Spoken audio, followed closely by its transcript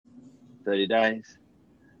30 days.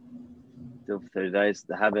 Still for 30 days,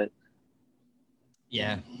 the habit.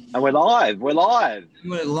 Yeah. And we're live. We're live.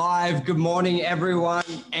 We're live. Good morning, everyone,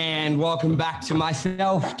 and welcome back to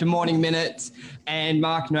myself, to Morning Minutes. And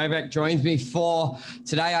Mark Novak joins me for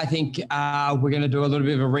today. I think we're going to do a little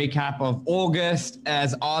bit of a recap of August,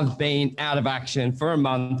 as I've been out of action for a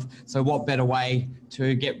month. So what better way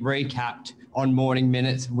to get recapped on Morning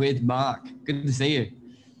Minutes with Mark? Good to see you.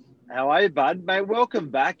 How are you, bud? Mate, welcome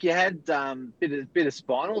back. You had bit of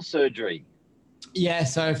spinal surgery. Yeah,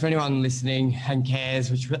 so for anyone listening and cares,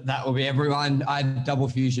 which that will be everyone, I had double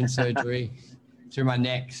fusion surgery through my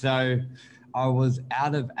neck. So I was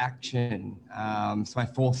out of action. It's my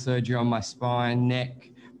fourth surgery on my spine, neck,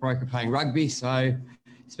 broke playing rugby. So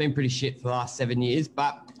it's been pretty shit for the last 7 years,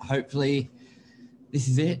 but hopefully this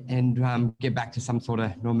is it and get back to some sort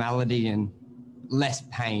of normality and less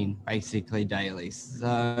pain basically daily.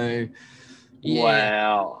 So yeah.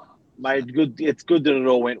 Wow. Mate, good. It's good that it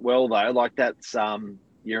all went well though. Like that's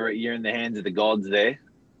you're in the hands of the gods there.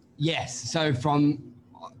 Yes. So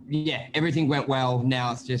everything went well.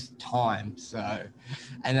 Now it's just time. So,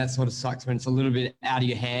 and that sort of sucks when it's a little bit out of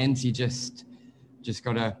your hands. You just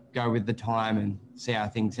got to go with the time and see how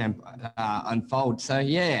things unfold. So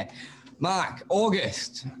yeah, Mark,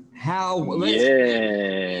 August.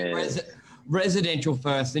 Residential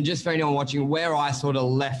first, and just for anyone watching, where I sort of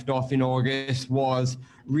left off in August was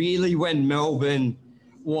really when Melbourne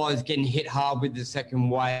was getting hit hard with the second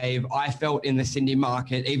wave. I felt in the Sydney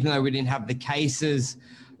market, even though we didn't have the cases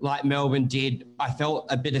like Melbourne did, I felt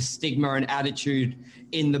a bit of stigma and attitude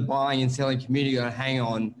in the buying and selling community. Hang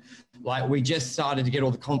on, like we just started to get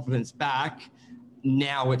all the confidence back.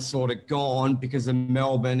 Now it's sort of gone because of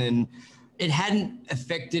Melbourne, and it hadn't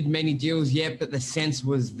affected many deals yet, but the sense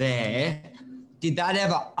was there. Did that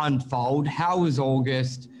ever unfold? How was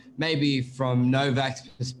August, maybe from Novak's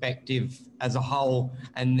perspective as a whole,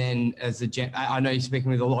 and then I know you're speaking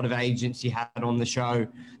with a lot of agents you had on the show,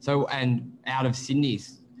 so and out of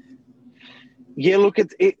Sydney's. Yeah, look,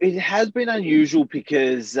 it has been unusual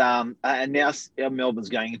because and now Melbourne's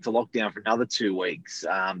going into lockdown for another 2 weeks.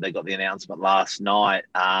 They got the announcement last night.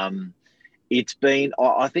 It's been,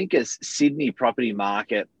 I think, as Sydney property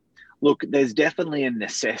market, look, there's definitely a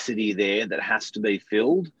necessity there that has to be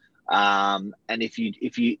filled. And if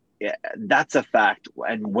you, that's a fact.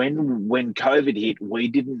 And when COVID hit, we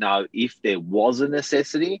didn't know if there was a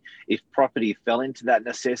necessity, if property fell into that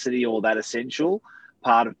necessity or that essential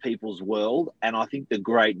part of people's world. And I think the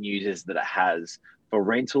great news is that it has. For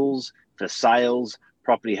rentals, for sales,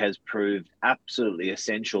 property has proved absolutely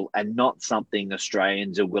essential and not something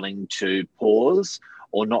Australians are willing to pause,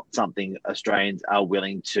 or not something Australians are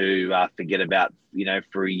willing to forget about,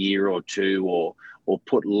 for a year or two, or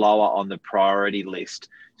put lower on the priority list.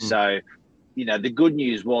 So, the good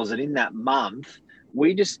news was that in that month,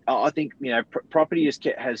 I think, property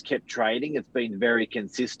has kept trading. It's been very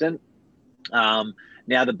consistent.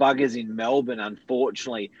 Now, the buggers in Melbourne,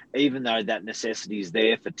 unfortunately, even though that necessity is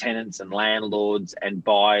there for tenants and landlords and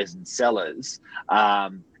buyers and sellers,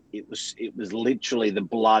 it was literally the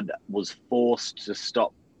blood was forced to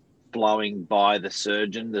stop flowing by the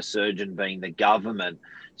surgeon being the government.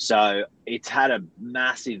 So it's had a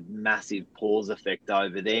massive, massive pause effect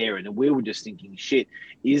over there. And we were just thinking, shit,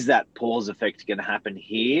 is that pause effect going to happen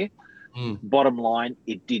here? Bottom line,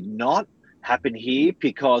 it did not happen here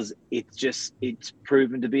because it's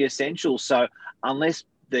proven to be essential. So unless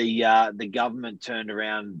the government turned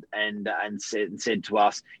around and said to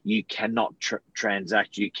us, you cannot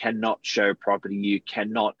transact, you cannot show property, you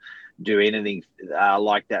cannot do anything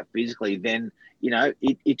like that physically, then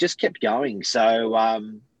it just kept going. So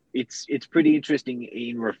it's pretty interesting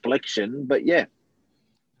in reflection, but yeah.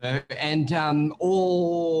 And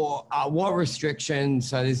what restrictions?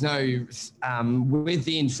 So there's no with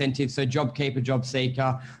the incentives. So JobKeeper,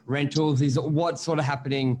 JobSeeker, rentals. Is what sort of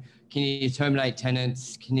happening? Can you terminate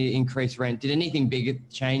tenants? Can you increase rent? Did anything big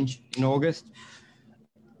change in August?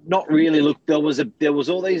 Not really. Look, there was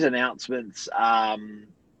all these announcements.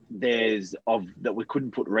 That we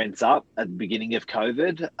couldn't put rents up at the beginning of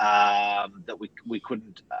COVID, that we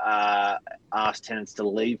couldn't ask tenants to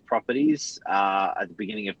leave properties at the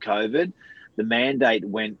beginning of COVID. The mandate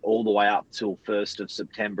went all the way up till 1st of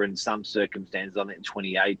September, in some circumstances on the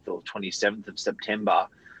 28th or 27th of September.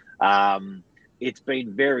 It's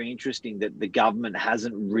been very interesting that the government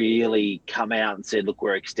hasn't really come out and said, look,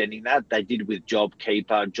 we're extending that. They did with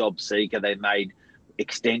JobKeeper, JobSeeker. They made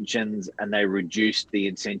extensions and they reduced the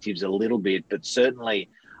incentives a little bit, but certainly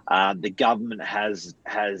the government has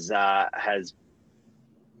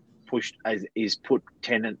put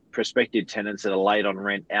prospective tenants that are late on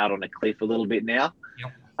rent out on a cliff a little bit now.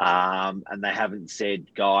 Yep. And they haven't said,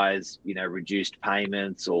 guys, reduced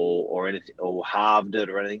payments or anything, or halved it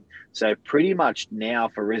or anything. So pretty much now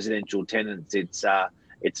for residential tenants,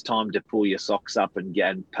 it's time to pull your socks up and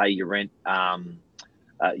pay your rent.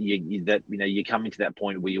 You're coming to that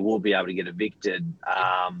point where you will be able to get evicted,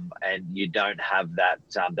 and you don't have that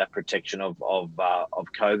protection of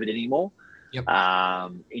COVID anymore. Yep.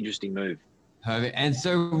 Interesting move. Perfect. And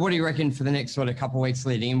so what do you reckon for the next sort of couple of weeks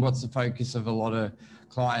leading in? What's the focus of a lot of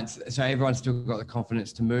clients? So everyone's still got the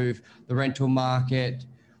confidence to move. The rental market,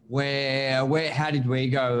 how did we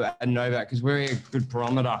go at Novak? Because we're a good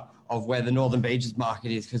barometer of where the Northern Beaches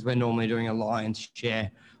market is, because we're normally doing a lion's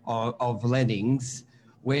share of lettings.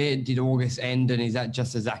 Where did August end, and is that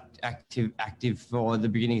just as active for the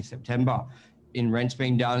beginning of September in rents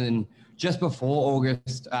being done? And just before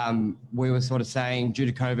August, we were sort of saying due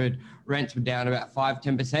to COVID, rents were down about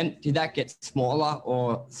 5-10%. Did that get smaller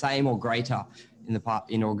or same or greater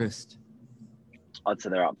in August? I'd say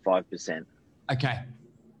they're up 5%. Okay.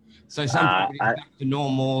 So some back to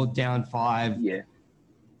normal, down 5%. Yeah.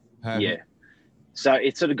 Perfect. Yeah. So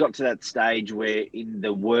it sort of got to that stage where in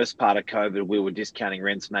the worst part of COVID, we were discounting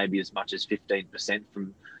rents maybe as much as 15%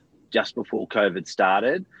 from just before COVID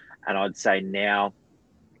started. And I'd say now,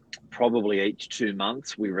 probably each 2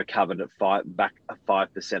 months, we recovered at 5%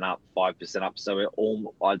 up, 5% up. So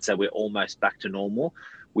I'd say we're almost back to normal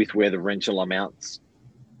with where the rental amounts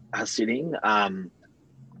are sitting.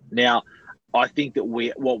 Now, I think that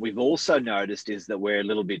what we've also noticed is that we're a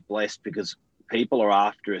little bit blessed because people are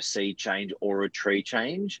after a sea change or a tree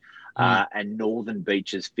change, and Northern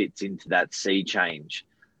Beaches fits into that sea change.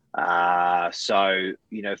 So,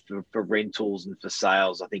 for rentals and for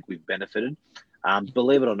sales, I think we've benefited.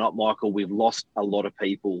 Believe it or not, Michael, we've lost a lot of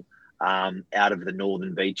people out of the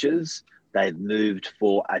Northern Beaches. They've moved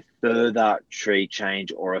for a further tree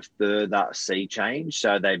change or a further sea change.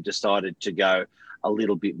 So they've decided to go a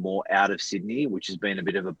little bit more out of Sydney, which has been a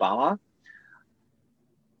bit of a bummer.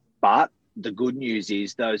 But the good news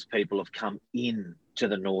is those people have come in to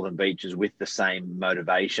the Northern Beaches with the same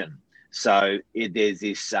motivation. So there's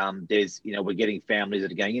this, we're getting families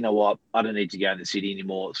that are going, you know what, I don't need to go in the city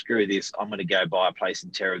anymore. Screw this. I'm going to go buy a place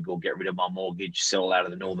in Terrigal, get rid of my mortgage, sell out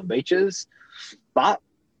of the Northern Beaches. But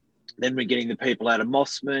then we're getting the people out of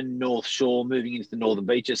Mossman, North Shore, moving into the Northern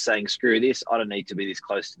Beaches, saying, screw this. I don't need to be this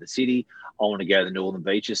close to the city. I want to go to the Northern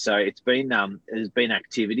Beaches. So there's been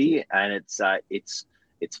activity, and it's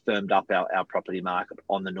firmed up our property market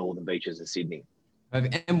on the Northern Beaches of Sydney.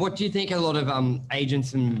 And what do you think a lot of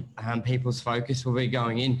agents and people's focus will be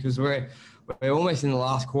going in? Because we're almost in the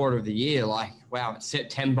last quarter of the year. Like, wow, it's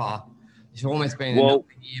September. It's almost been a nothing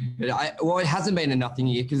year. But it hasn't been a nothing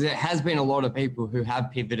year because there has been a lot of people who have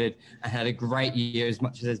pivoted and had a great year as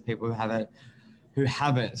much as there's people who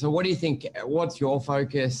haven't. So what do you think? What's your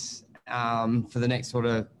focus for the next sort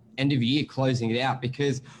of end of year, closing it out?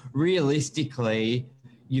 Because realistically,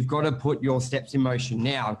 you've got to put your steps in motion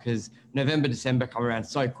now because November, December come around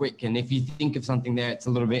so quick. And if you think of something there, it's a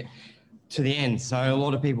little bit to the end. So a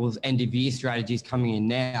lot of people's end of year strategies coming in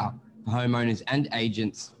now for homeowners and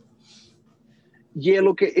agents. Yeah,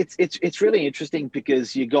 look, it's really interesting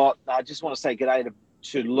because I just want to say g'day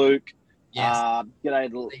to Luke. Yes.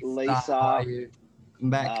 G'day to Lisa. How are you? I'm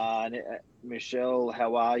back. Michelle,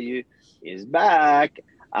 how are you? Is back.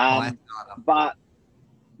 But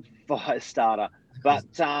fire starter. But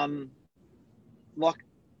what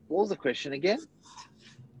was the question again?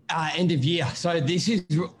 End of year. So this is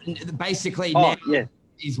basically now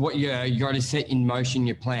is what you got to set in motion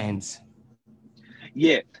your plans.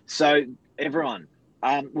 Yeah. So everyone,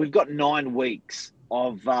 we've got 9 weeks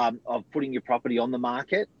of putting your property on the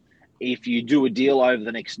market. If you do a deal over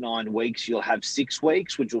the next 9 weeks, you'll have 6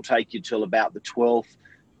 weeks, which will take you till about the 12th,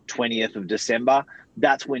 20th of December.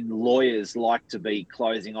 That's when lawyers like to be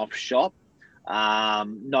closing off shop.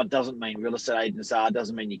 Doesn't mean real estate agents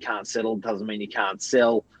doesn't mean you can't settle, doesn't mean you can't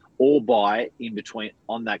sell or buy in between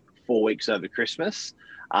on that 4 weeks over Christmas.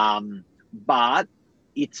 But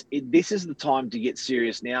this is the time to get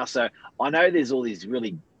serious now. So I know there's all these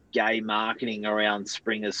really gay marketing around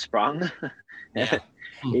spring has sprung. Yeah.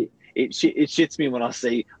 it shits me when I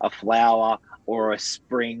see a flower or a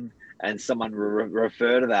spring and someone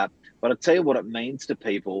refer to that. But I'll tell you what it means to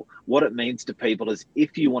people. What it means to people is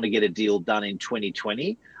if you want to get a deal done in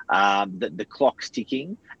 2020, the clock's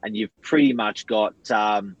ticking and you've pretty much got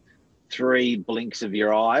 3 blinks of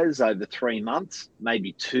your eyes over 3 months,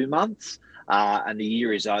 maybe 2 months, and the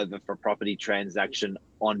year is over for property transaction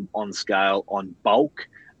on scale, on bulk.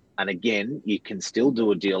 And again, you can still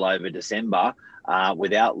do a deal over December,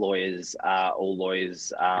 without lawyers, all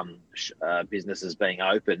lawyers, businesses being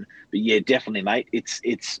open. But yeah, definitely, mate.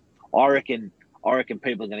 It's. I reckon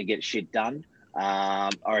people are going to get shit done. I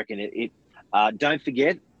reckon it. Don't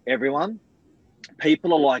forget, everyone.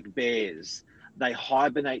 People are like bears. They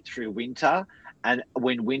hibernate through winter, and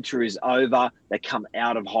when winter is over, they come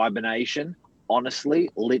out of hibernation. Honestly,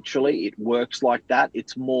 literally, it works like that.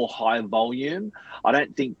 It's more high volume. I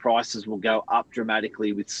don't think prices will go up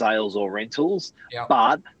dramatically with sales or rentals,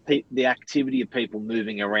 but the activity of people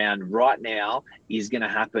moving around right now is going to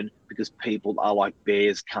happen because people are like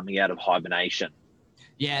bears coming out of hibernation.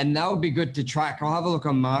 Yeah, and that would be good to track. I'll have a look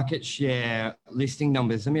on market share listing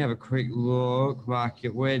numbers. Let me have a quick look.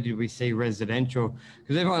 Market, where did we see residential?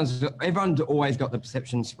 Because everyone's always got the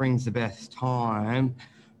perception spring's the best time.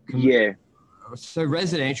 Yeah. So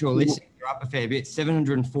residential listings are up a fair bit,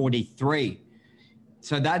 743.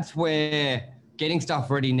 So that's where getting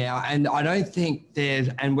stuff ready now. And I don't think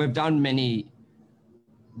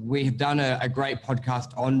we've done a great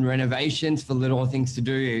podcast on renovations for little things to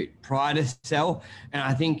do prior to sell. And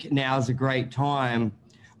I think now is a great time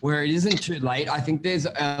where it isn't too late. I think there's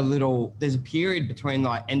a period between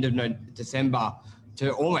like end of December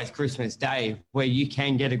to almost Christmas Day where you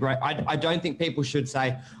can get I don't think people should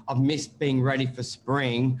say, I've missed being ready for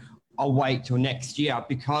spring, I'll wait till next year,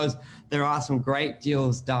 because there are some great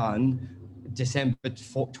deals done December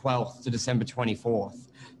 12th to December 24th.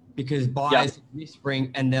 Because buyers this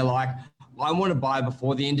spring and they're like, I want to buy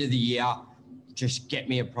before the end of the year, just get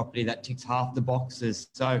me a property that ticks half the boxes.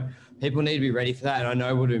 So people need to be ready for that. And I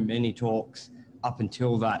know we'll do many talks up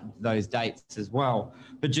until those dates as well.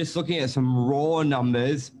 But just looking at some raw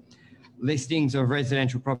numbers, listings of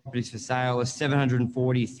residential properties for sale are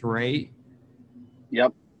 743.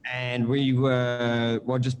 Yep. And we were,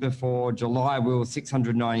 just before July, we were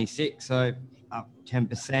 696, so up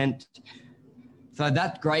 10%. So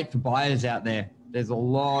that's great for buyers out there. There's a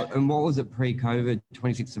lot. And what was it pre-COVID?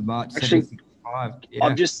 26th of March, actually, 765. Yeah.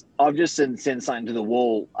 I've just sent something to the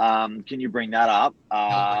wall. Can you bring that up?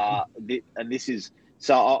 And this is,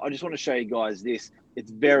 so I just want to show you guys this.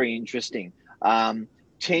 It's very interesting.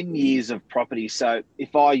 10 years of property. So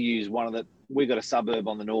if I use we've got a suburb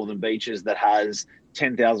on the Northern Beaches that has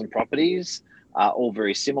 10,000 properties, all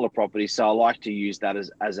very similar properties. So I like to use that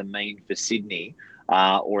as a mean for Sydney,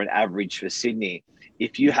 or an average for Sydney.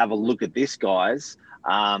 If you have a look at this, guys,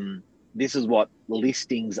 this is what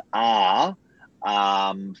listings are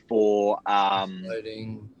for.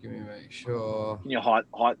 Loading. Give me a make sure. Can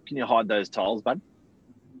you hide those tiles, bud?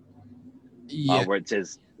 Yeah. Where it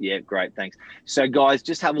says, yeah, great, thanks. So, guys,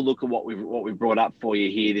 just have a look at what we've brought up for you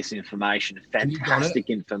here. This information, fantastic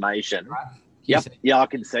information. Right. Yep, yeah, I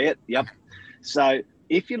can see it. Yep. So,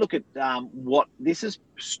 if you look at what this is,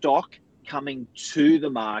 stock coming to the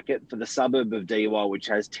market for the suburb of DY, which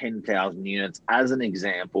has 10,000 units, as an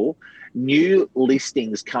example, new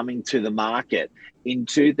listings coming to the market in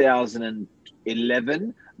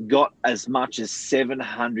 2011 got as much as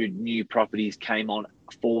 700 new properties came on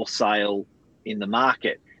for sale in the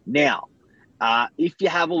market. Now, if you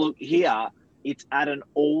have a look here, it's at an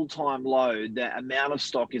all-time low. The amount of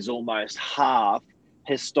stock is almost half.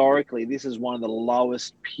 Historically, this is one of the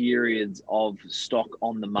lowest periods of stock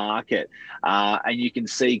on the market. And you can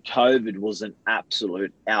see COVID was an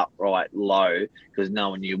absolute outright low because no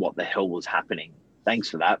one knew what the hell was happening. Thanks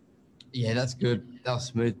for that. Yeah, that's good. That was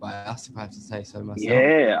smooth by us, if I have to say so myself.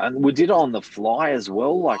 Yeah, and we did it on the fly as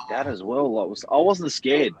well, like that as well. I wasn't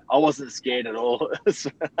scared. I wasn't scared at all.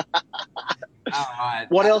 All right.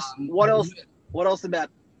 What else? What else about?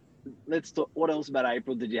 Let's talk. What else about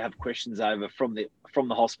April? Did you have questions over from the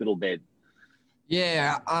hospital bed?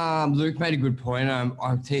 Yeah, Luke made a good point.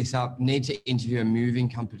 I'll tee this up. Need to interview a moving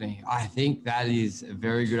company. I think that is a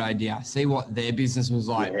very good idea. See what their business was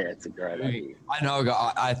like. Yeah, it's a great idea. I know.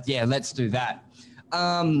 Yeah, let's do that.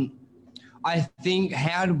 I think,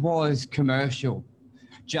 how was commercial,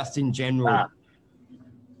 just in general?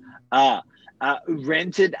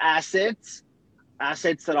 Rented assets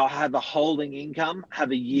that have a holding income,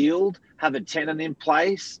 have a yield, have a tenant in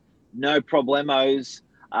place, no problemos.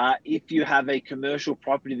 If you have a commercial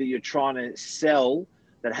property that you're trying to sell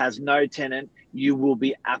that has no tenant, you will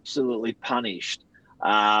be absolutely punished.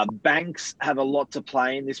 Banks have a lot to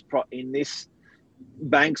play in this.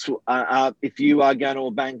 Banks, if you are going to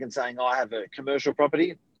a bank and saying, I have a commercial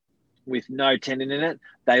property with no tenant in it,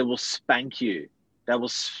 they will spank you. They will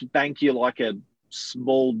spank you like a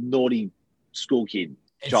small, naughty school kid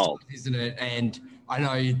child. Isn't it? And I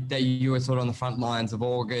know that you were sort of on the front lines of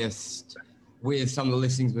August with some of the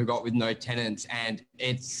listings we've got with no tenants, and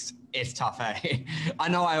it's tough, eh? I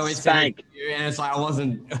know I always say it to you, and it's like I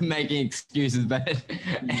wasn't making excuses, but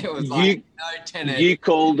it was like no tenant. You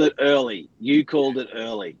called it early.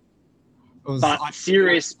 But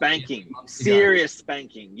serious spanking. Serious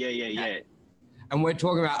spanking. Yeah. And we're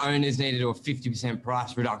talking about owners need to do a 50%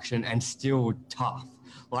 price reduction and still tough.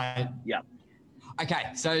 Like, yeah. Okay,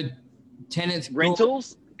 so tenants.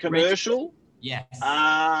 Rentals, commercial. Yes.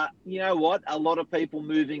 You know what? A lot of people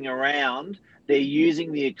moving around, they're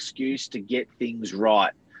using the excuse to get things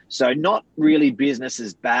right. So not really business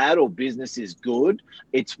is bad or business is good.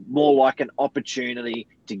 It's more like an opportunity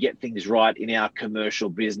to get things right in our commercial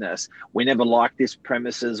business. We never like this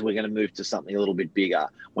premises. We're going to move to something a little bit bigger.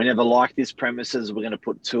 We never like this premises. We're going to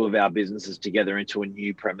put two of our businesses together into a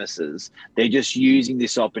new premises. They're just using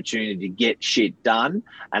this opportunity to get shit done.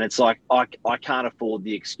 And it's like, I can't afford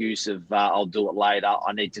the excuse of I'll do it later.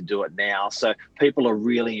 I need to do it now. So people are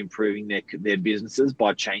really improving their businesses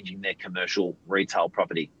by changing their commercial retail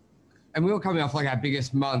property. And we were coming off like our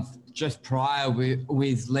biggest month just prior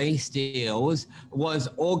with lease deals. Was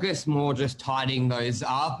August more just tidying those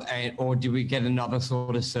up, or did we get another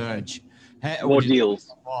sort of surge? More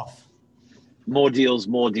deals. More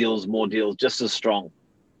deals, just as strong.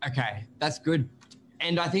 Okay, that's good.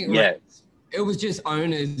 And I think it was just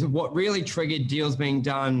owners. What really triggered deals being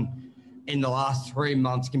done in the last 3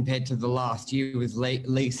 months compared to the last year was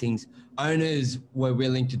leasings. Owners were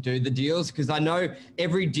willing to do the deals because I know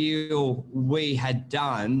every deal we had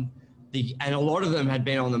done, and a lot of them had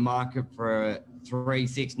been on the market for 3,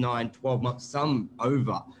 6, 9, 12 months, some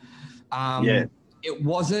over. It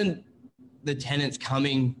wasn't the tenants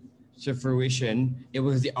coming to fruition, it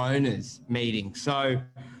was the owners meeting. So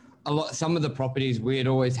some of the properties we had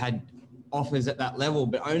always had offers at that level,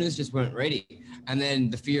 but owners just weren't ready. And then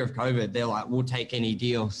the fear of COVID, they're like, we'll take any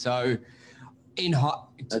deal. So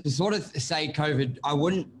to sort of say COVID, I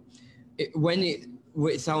wouldn't,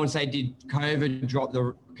 someone say, did COVID drop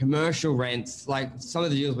the commercial rents? Like some of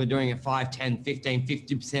the deals we're doing at 5, 10, 15,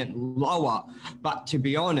 50% lower. But to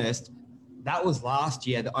be honest, that was last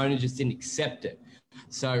year. The owner just didn't accept it.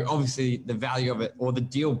 So obviously the value of it or the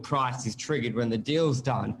deal price is triggered when the deal's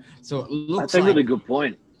done. So it looks That's a really good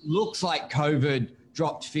point. Looks like COVID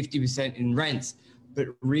dropped 50% in rents, but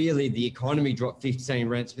really the economy dropped 50% in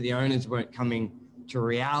rents, but the owners weren't coming to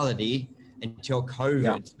reality until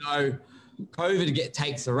COVID. Yeah. So COVID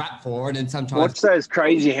takes the rap for it, and sometimes watch those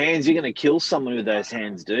crazy hands. You're going to kill someone with those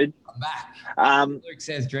hands, dude. I'm back. Luke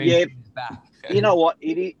says dream is back. You know what?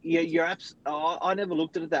 I never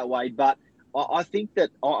looked at it that way, but I think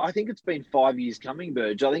it's been 5 years coming,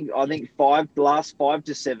 Burge. I think the last 5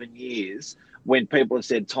 to 7 years, when people have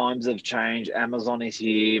said times have changed, Amazon is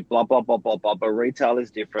here, blah, blah, blah, blah, blah, but retail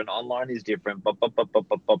is different, online is different, blah, blah, blah, blah,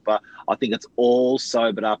 blah, blah, blah. I think it's all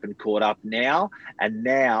sobered up and caught up now. And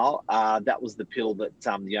now that was the pill that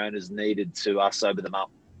the owners needed to sober them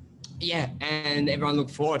up. Yeah, and everyone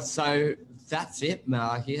looked forward. So that's it,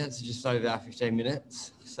 Marky. That's just over 15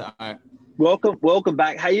 minutes. So welcome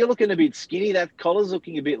back. Hey, you're looking a bit skinny. That collar's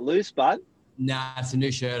looking a bit loose, bud. Nah, it's a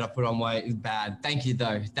new shirt I put on weight. It's bad. Thank you,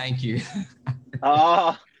 though. Thank you.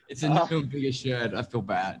 It's a new bigger shirt. I feel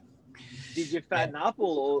bad. Did you fatten up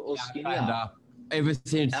or skinny up? Up? Ever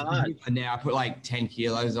since now, I put like 10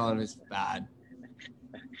 kilos on. It's bad.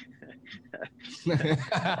 Fuck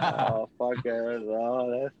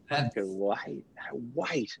it. That's fucking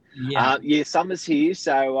weight. Yeah. Summer's here,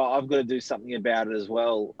 so I've got to do something about it as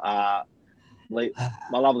well. My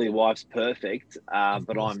lovely wife's perfect,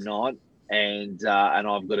 but I'm not. And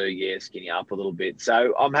I've got to skinny up a little bit.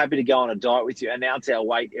 So I'm happy to go on a diet with you. Announce our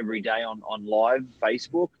weight every day on live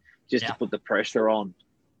Facebook, just to put the pressure on.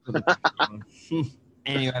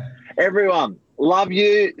 Anyway, everyone, love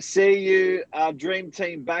you. See you. Dream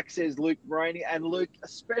team back, says Luke Moroney. And Luke, a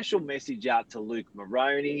special message out to Luke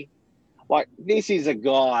Moroney. Like, this is a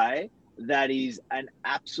guy that is an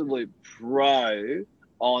absolute pro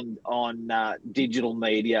on digital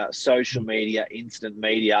media, social media, instant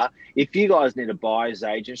media. If you guys need a buyer's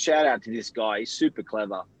agent, shout out to this guy. He's super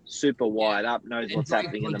clever, super wired up, knows what's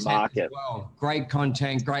happening in the market. Well, great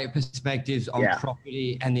content, great perspectives on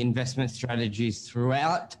property and the investment strategies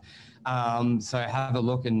throughout. So have a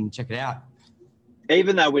look and check it out.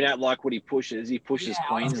 Even though we don't like what he pushes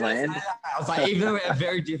Queensland. I was like, even though we have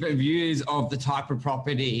very different views of the type of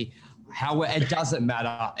property, it doesn't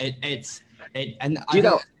matter. It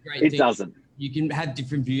doesn't. You can have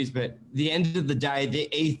different views, but at the end of the day,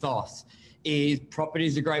 the ethos is property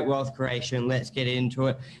is a great wealth creation. Let's get into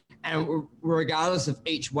it. And regardless of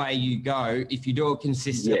each way you go, if you do it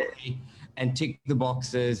consistently and tick the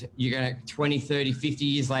boxes, you're going to 20, 30, 50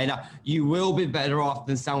 years later, you will be better off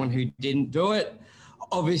than someone who didn't do it.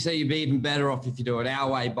 Obviously, you'd be even better off if you do it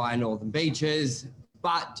our way by Northern Beaches.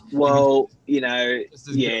 But well,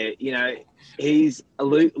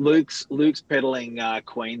 Luke's peddling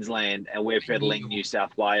Queensland, and we're peddling New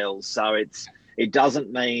South Wales. So it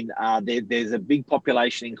doesn't mean there's a big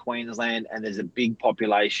population in Queensland and there's a big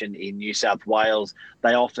population in New South Wales.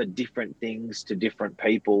 They offer different things to different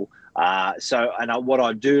people. What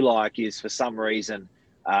I do like is, for some reason,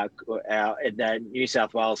 that New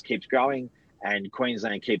South Wales keeps growing and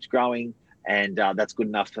Queensland keeps growing. And that's good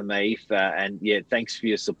enough for me. Thanks for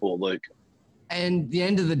your support, Luke. And at the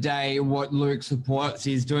end of the day, what Luke supports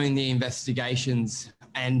is doing the investigations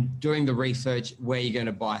and doing the research where you're going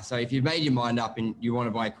to buy. So if you've made your mind up and you want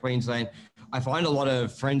to buy Queensland, I find a lot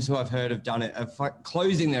of friends who I've heard have done it, of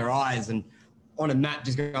closing their eyes and on a map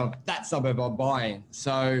just going, that suburb I'm buying.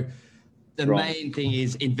 So the main thing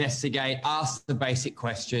is investigate, ask the basic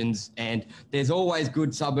questions, and there's always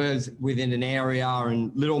good suburbs within an area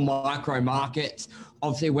and little micro markets.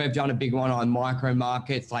 Obviously, we've done a big one on micro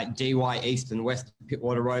markets like DY East and West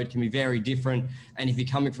Pittwater Road can be very different. And if you're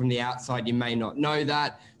coming from the outside, you may not know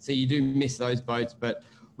that. So you do miss those boats. But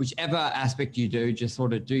whichever aspect you do, just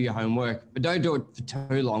sort of do your homework. But don't do it for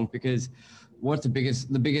too long, because what's the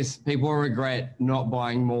biggest people regret not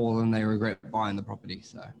buying more than they regret buying the property.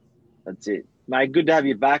 So that's it, mate. Good to have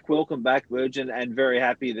you back. Welcome back, Virgin, and very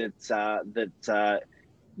happy that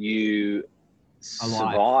you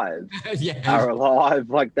survived, are alive,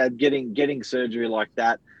 like that. Getting surgery like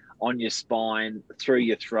that on your spine, through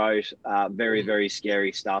your throat, very, very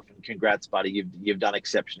scary stuff. And congrats, buddy. You've done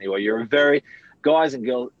exceptionally well. You're a very, guys and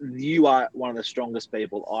girls, you are one of the strongest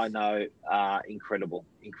people I know. Incredible,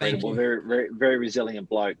 very, very, very resilient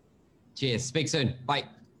bloke. Cheers. Speak soon. Bye.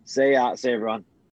 See ya. See everyone.